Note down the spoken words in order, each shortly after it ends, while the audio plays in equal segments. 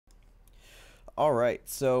Alright,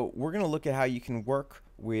 so we're going to look at how you can work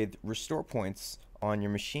with restore points on your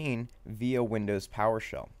machine via Windows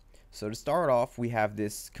PowerShell. So to start off, we have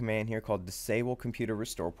this command here called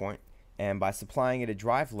Disable-ComputerRestorePoint, and by supplying it a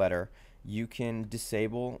drive letter, you can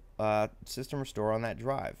disable system restore on that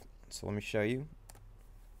drive. So let me show you.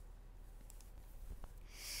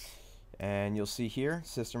 And you'll see here,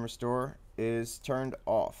 system restore is turned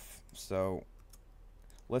off. So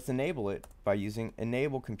let's enable it by using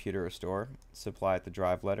Enable-ComputerRestore, supply it the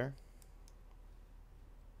drive letter.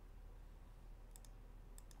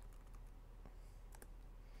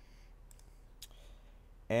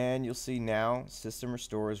 And you'll see now system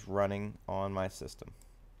restore is running on my system.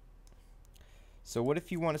 So what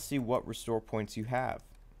if you want to see what restore points you have?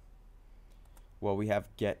 Well, we have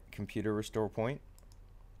Get-ComputerRestorePoint,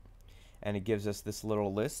 and it gives us this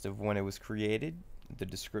little list of when it was created, the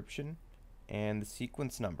description, and the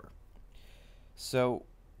sequence number. So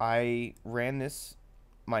I ran this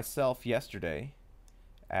myself yesterday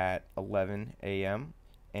at 11 a.m.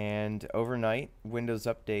 and overnight Windows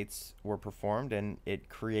updates were performed and it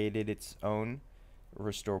created its own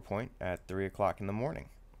restore point at 3 o'clock in the morning.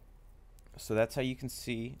 So that's how you can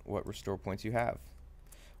see what restore points you have.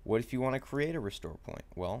 What if you want to create a restore point?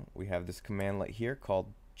 Well, we have this commandlet here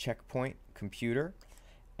called checkpoint computer,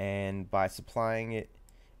 and by supplying it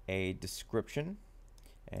a description,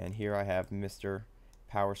 and here I have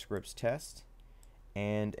MrPowerScripts test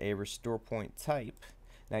and a restore point type.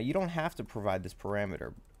 Now you don't have to provide this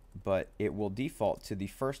parameter, but it will default to the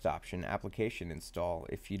first option, application install,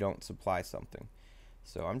 if you don't supply something.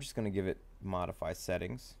 So I'm just going to give it modify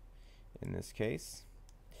settings in this case,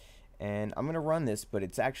 and I'm going to run this, but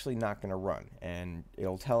it's actually not going to run, and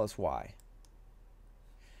it'll tell us why.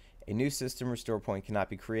 A new system restore point cannot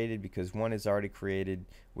be created because one is already created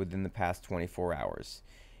within the past 24 hours.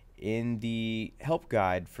 In the help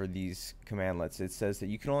guide for these commandlets, it says that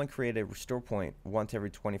you can only create a restore point once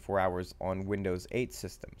every 24 hours on Windows 8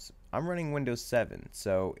 systems. I'm running Windows 7,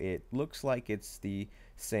 so it looks like it's the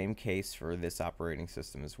same case for this operating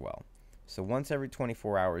system as well. So once every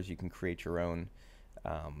 24 hours you can create your own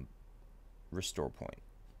restore point.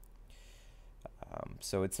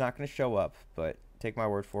 So it's not going to show up, but take my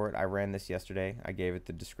word for it. I ran this yesterday. I gave it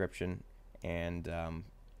the description and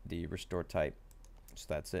the restore type. So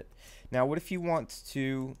that's it. Now what if you want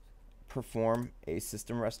to perform a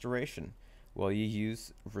system restoration? Well, you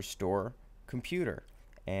use restore computer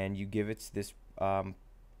and you give it this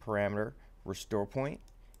parameter restore point,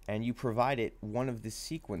 and you provide it one of the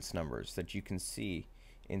sequence numbers that you can see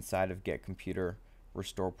inside of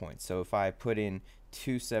Get-ComputerRestorePoint. So if I put in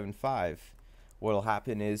 275, what will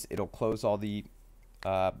happen is it'll close all the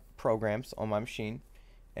programs on my machine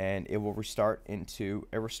and it will restart into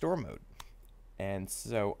a restore mode. And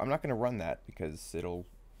so I'm not going to run that because it'll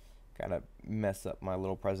kind of mess up my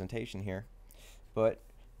little presentation here. But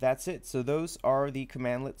that's it. So those are the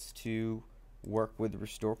commandlets to work with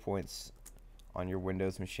restore points on your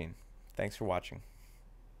Windows machine. Thanks for watching.